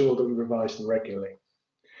also ensure that we revise them regularly.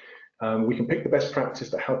 We can pick the best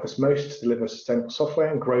practices that help us most to deliver sustainable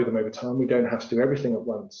software and grow them over time. We don't have to do everything at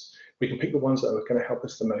once. We can pick the ones that are going to help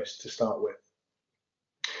us the most to start with.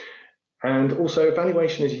 And also,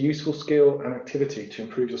 evaluation is a useful skill and activity to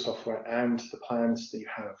improve your software and the plans that you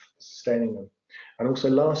have for sustaining them. And also,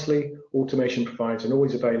 lastly, automation provides an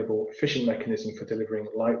always available, efficient mechanism for delivering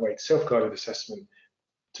lightweight, self-guided assessment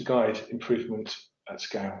to guide improvement at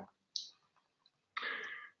scale.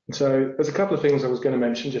 And so there's a couple of things I was going to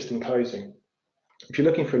mention just in closing. If you're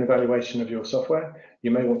looking for an evaluation of your software,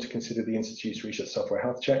 you may want to consider the Institute's Research Software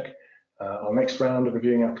Health Check. Our next round of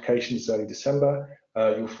reviewing applications is early December.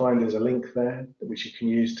 You'll find there's a link there which you can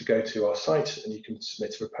use to go to our site, and you can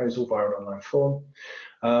submit a proposal via an online form.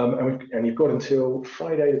 And you've got until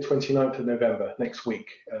Friday the 29th of November next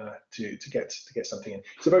week to get something in.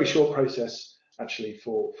 It's a very short process actually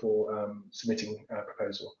for submitting a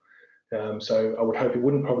proposal. So I would hope it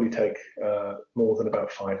wouldn't probably take more than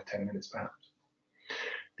about 5 to 10 minutes perhaps.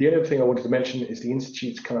 The other thing I wanted to mention is the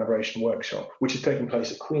Institute's collaboration workshop, which is taking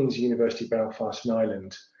place at Queen's University Belfast in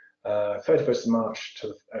Ireland, 31st of March to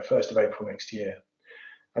the 1st of April next year.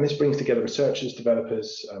 And this brings together researchers,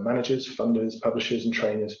 developers, managers, funders, publishers and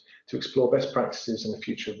trainers to explore best practices in the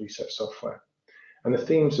future of research software. And the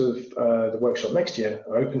themes of the workshop next year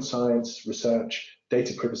are open science, research,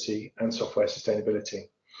 data privacy and software sustainability.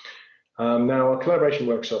 Now, our collaboration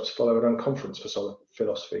workshops follow an unconference for solid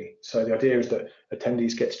philosophy. So the idea is that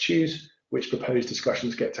attendees get to choose which proposed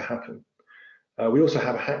discussions get to happen. We also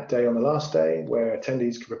have a hack day on the last day where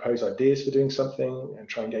attendees can propose ideas for doing something and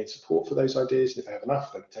try and gain support for those ideas. If they have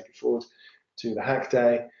enough, they can take it forward to the hack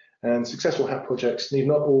day. And successful hack projects need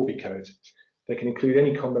not all be code. They can include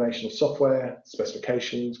any combination of software,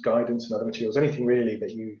 specifications, guidance and other materials, anything really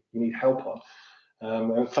that you need help on.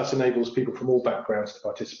 And that enables people from all backgrounds to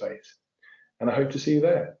participate. And I hope to see you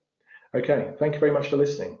there. Okay, thank you very much for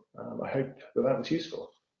listening. I hope that was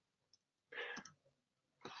useful.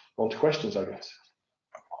 On to questions, I guess.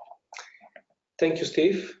 Thank you,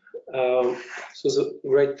 Steve. This was a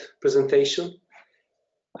great presentation.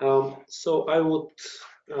 So I would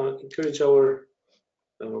encourage our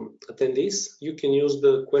attendees. You can use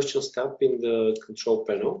the questions tab in the control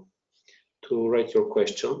panel to write your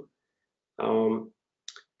question.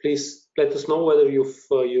 Please let us know whether you've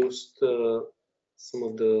used some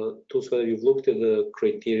of the tools, whether you've looked at the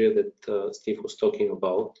criteria that Steve was talking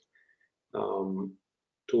about. to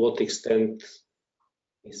what extent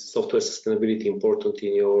is software sustainability important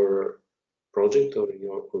in your project or in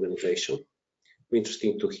your organization?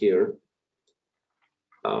 Interesting to hear.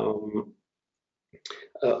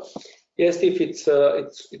 Yes, Steve, it's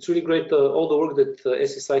really great all the work that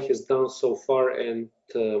SSI has done so far, and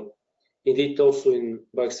indeed also in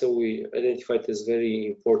BioExcel we identified as very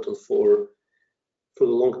important for the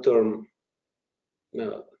long-term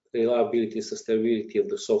reliability, sustainability of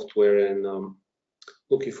the software, and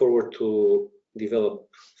looking forward to develop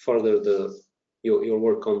further your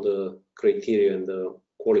work on the criteria and the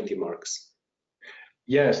quality marks.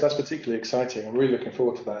 Yes, that's particularly exciting. I'm really looking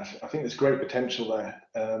forward to that. I think there's great potential there.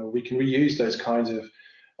 We can reuse those kinds of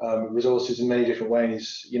resources in many different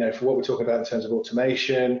ways, you know, for what we're talking about in terms of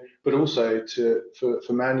automation, but also for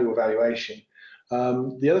manual evaluation.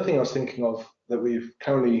 The other thing I was thinking of that we've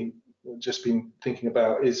currently just been thinking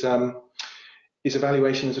about is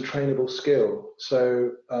evaluation as a trainable skill.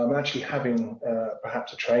 So actually having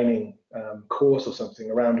perhaps a training course or something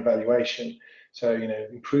around evaluation. So, you know,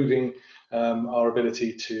 improving our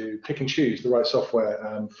ability to pick and choose the right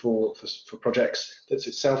software for projects that's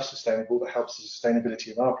itself sustainable, that helps the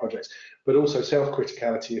sustainability of our projects, but also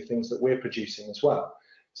self-criticality of things that we're producing as well.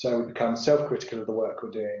 So we become self-critical of the work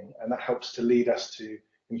we're doing, and that helps to lead us to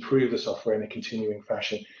improve the software in a continuing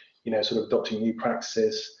fashion, you know, sort of adopting new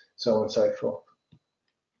practices, so on and so forth.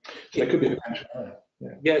 So there could be potential there.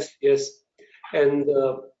 Yeah. Yes, yes. And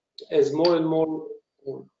as more and more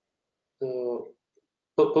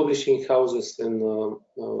publishing houses and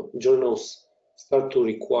journals start to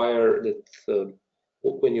require that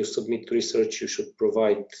when you submit research, you should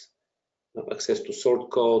provide access to source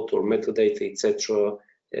code or metadata, etc.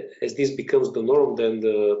 As this becomes the norm, then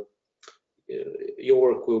your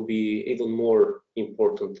work will be even more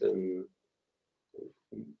important and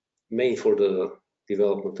main for the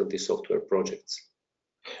development of these software projects.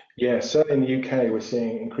 Yeah, certainly in the UK, we're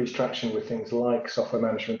seeing increased traction with things like software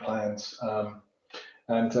management plans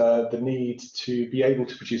and the need to be able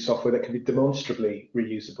to produce software that can be demonstrably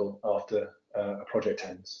reusable after a project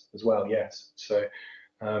ends as well. Yes, so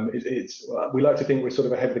we like to think we're sort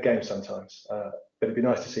of ahead of the game sometimes, but it'd be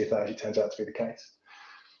nice to see if that actually turns out to be the case.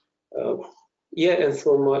 Yeah, and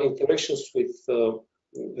from interactions with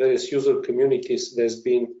various user communities, there's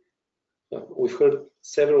been we've heard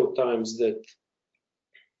several times that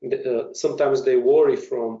sometimes they worry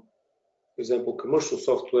from, for example, commercial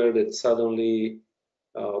software that suddenly,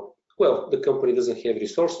 well, the company doesn't have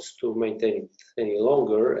resources to maintain it any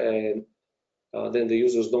longer, and then the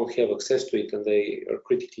users don't have access to it, and they are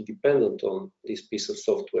critically dependent on this piece of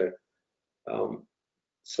software.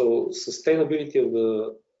 So sustainability of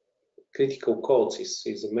the critical codes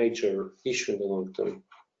is a major issue in the long term.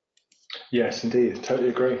 Yes, indeed, totally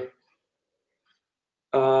agree.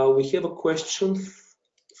 We have a question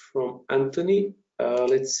from Anthony.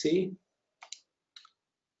 Let's see.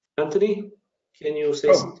 Anthony, can you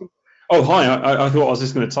say something? Oh, hi. I thought I was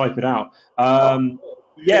just going to type it out.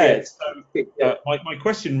 Yeah, so my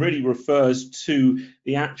question really refers to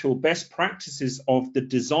the actual best practices of the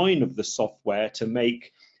design of the software to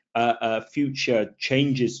make future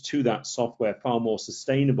changes to that software far more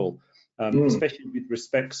sustainable, especially with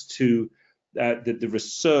respects to the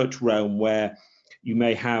research realm, where you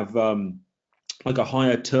may have like a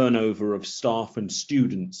higher turnover of staff and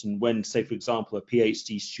students, and when, say, for example, a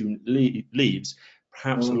PhD student leaves,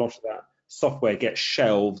 perhaps a lot of that software gets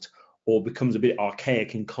shelved or becomes a bit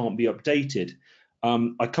archaic and can't be updated.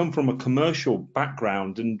 I come from a commercial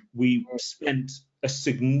background, and we spent a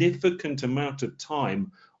significant amount of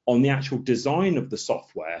time on the actual design of the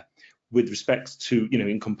software with respect to, you know,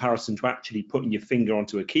 in comparison to actually putting your finger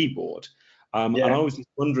onto a keyboard. And I was just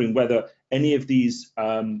wondering whether any of these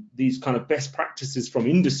kind of best practices from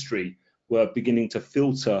industry were beginning to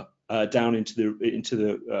filter down into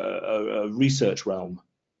the research realm.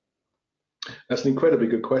 That's an incredibly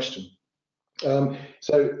good question.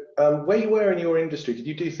 So where you were in your industry, did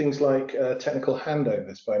you do things like technical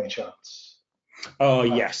handovers by any chance? Oh,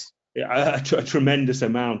 yes, a tremendous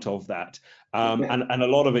amount of that, and a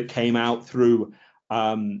lot of it came out through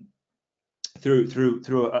a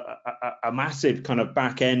massive kind of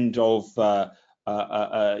back end of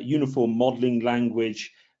uniform modeling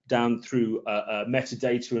language, down through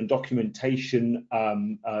metadata and documentation,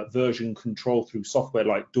 version control through software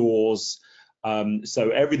like DAWs. So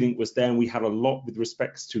everything was there, and we had a lot with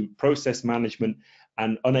respects to process management,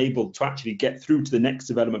 and unable to actually get through to the next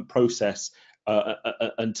development process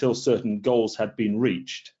until certain goals had been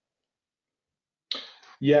reached.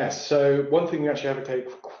 Yes, so one thing we actually advocate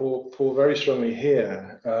for very strongly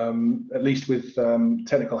here, at least with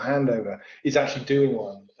technical handover, is actually doing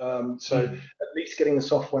one. So at least getting the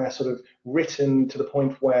software sort of written to the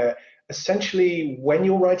point where essentially when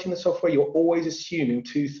you're writing the software, you're always assuming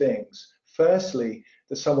two things. Firstly,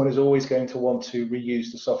 that someone is always going to want to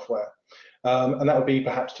reuse the software. And that would be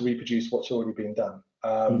perhaps to reproduce what's already been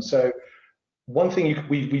done. So one thing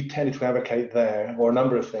we tended to advocate there, or a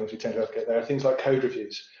number of things we tend to advocate there, are things like code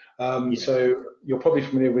reviews. So you're probably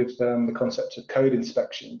familiar with the concept of code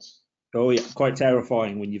inspections. Oh yeah, quite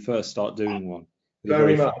terrifying when you first start doing one.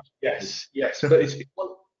 Very much, yes. But it's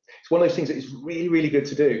one of those things that is really, really good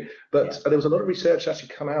to do. But there was a lot of research actually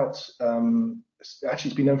come out, actually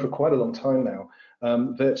it's been known for quite a long time now,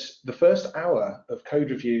 that the first hour of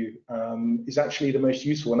code review is actually the most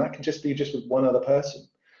useful, and that can just be with one other person.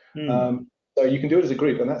 So you can do it as a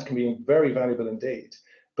group, and that can be very valuable indeed.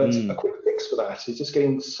 But a quick fix for that is just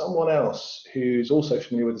getting someone else who's also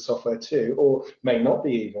familiar with the software too, or may not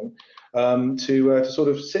be even, to sort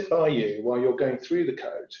of sit by you while you're going through the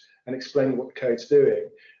code and explain what the code's doing.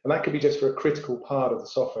 And that could be just for a critical part of the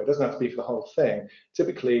software. It doesn't have to be for the whole thing.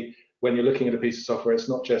 Typically, when you're looking at a piece of software, it's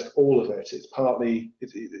not just all of it. It's partly,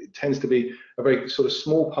 it tends to be a very sort of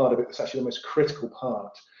small part of it that's actually the most critical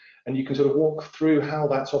part. And you can sort of walk through how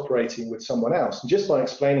that's operating with someone else. And just by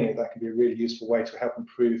explaining it, that can be a really useful way to help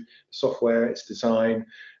improve the software, its design,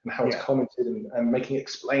 and how it's commented, and making it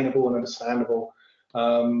explainable and understandable.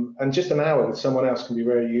 And just an hour with someone else can be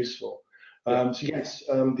very useful. So yes,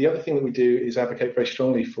 the other thing that we do is advocate very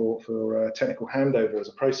strongly for technical handover as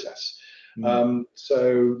a process.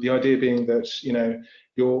 So the idea being that, you know,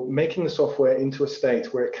 you're making the software into a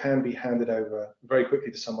state where it can be handed over very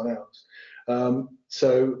quickly to someone else.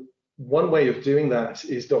 So one way of doing that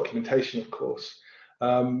is documentation, of course.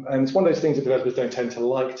 And it's one of those things that developers don't tend to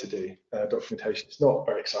like to do, documentation. It's not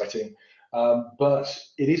very exciting, but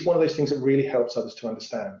it is one of those things that really helps others to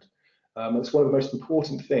understand. It's one of the most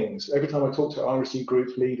important things. Every time I talk to RSE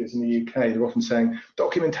group leaders in the UK, they're often saying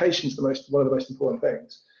documentation is one of the most important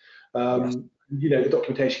things. You know, the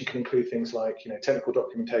documentation can include things like, you know, technical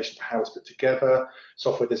documentation for how it's put together,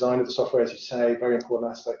 software design of the software, as you say, very important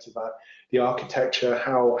aspects of that, the architecture,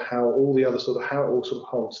 how all the other sort of, how it all sort of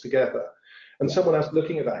holds together. And someone else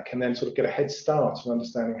looking at that can then sort of get a head start on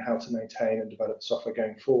understanding how to maintain and develop the software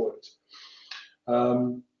going forward.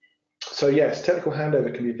 So yes, technical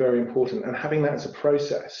handover can be very important, and having that as a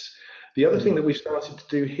process. The other thing that we've started to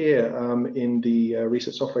do here in the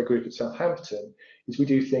Research Software Group at Southampton is we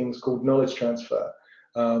do things called knowledge transfer,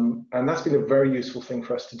 and that's been a very useful thing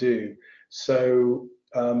for us to do. So,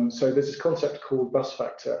 so there's this concept called bus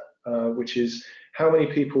factor, which is how many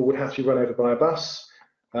people would have to be run over by a bus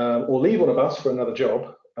or leave on a bus for another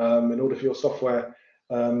job in order for your software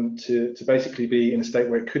to basically be in a state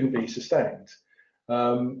where it couldn't be sustained.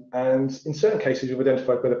 And in certain cases, we've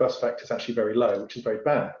identified where the bus factor is actually very low, which is very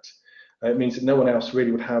bad. It means that no one else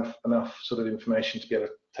really would have enough sort of information to be able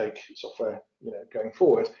to take software, you know, going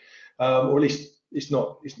forward, or at least it's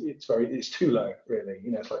too low, really.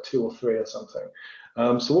 You know, it's like 2 or 3 or something.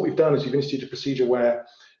 So what we've done is we've instituted a procedure where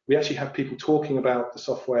we actually have people talking about the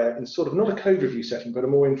software in sort of not a code review setting, but a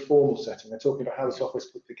more informal setting. They're talking about how the software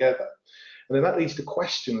is put together, and then that leads to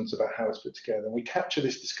questions about how it's put together. And we capture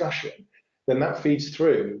this discussion. Then that feeds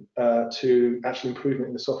through to actual improvement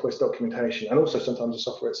in the software's documentation, and also sometimes the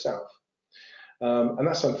software itself. And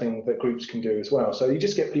that's something that groups can do as well. So you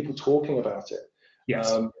just get people talking about it.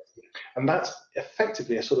 Yes. And that's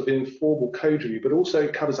effectively a sort of informal code review, but also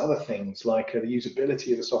covers other things like the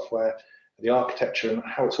usability of the software, the architecture, and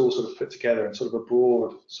how it's all sort of put together in sort of a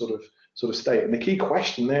broad sort of state. And the key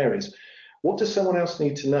question there is, what does someone else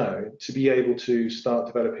need to know to be able to start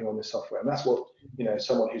developing on this software? And that's what, you know,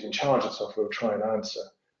 someone who's in charge of software will try and answer.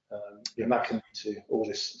 And that can lead to all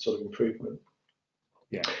this sort of improvement.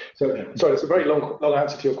 Yeah. So, sorry, it's a very long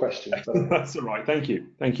answer to your question. But... That's all right. Thank you.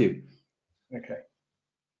 Thank you. Okay.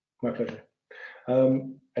 My pleasure.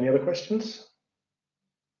 Any other questions?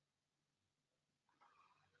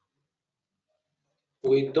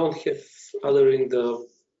 We don't have other in the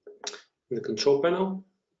control panel.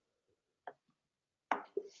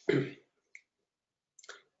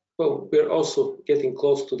 Well, we're also getting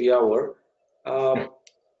close to the hour.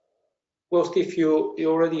 Well, Steve, you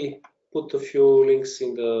already put a few links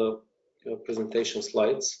in the presentation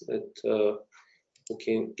slides that we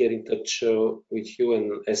can get in touch with you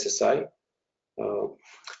and SSI. Oh,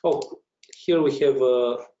 here we have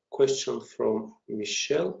a question from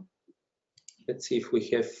Michelle. Let's see if we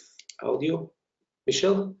have audio.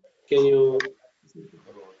 Michelle, can you?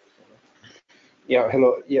 Yeah,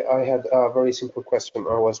 hello. Yeah, I had a very simple question.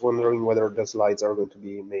 I was wondering whether the slides are going to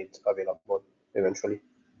be made available eventually.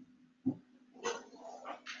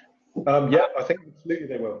 Yeah, I think absolutely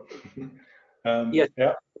they will. Yes.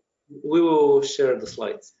 Yeah. We will share the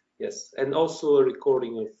slides, yes, and also a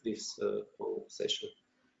recording of this whole session.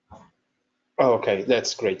 Oh, okay,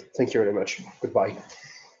 that's great. Thank you very much. Goodbye.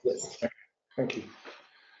 Yes. Thank you.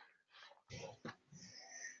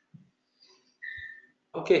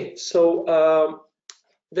 Okay, so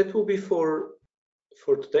that will be for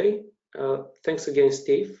today. Thanks again,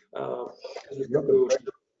 Steve.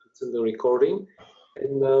 It's in the recording,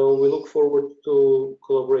 and we look forward to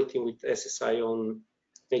collaborating with SSI on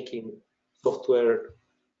making software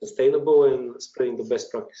sustainable and spreading the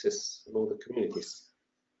best practices among the communities.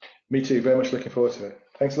 Me too, very much looking forward to it.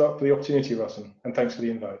 Thanks a lot for the opportunity, Rossen, and thanks for the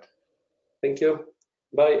invite. Thank you.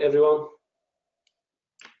 Bye, everyone.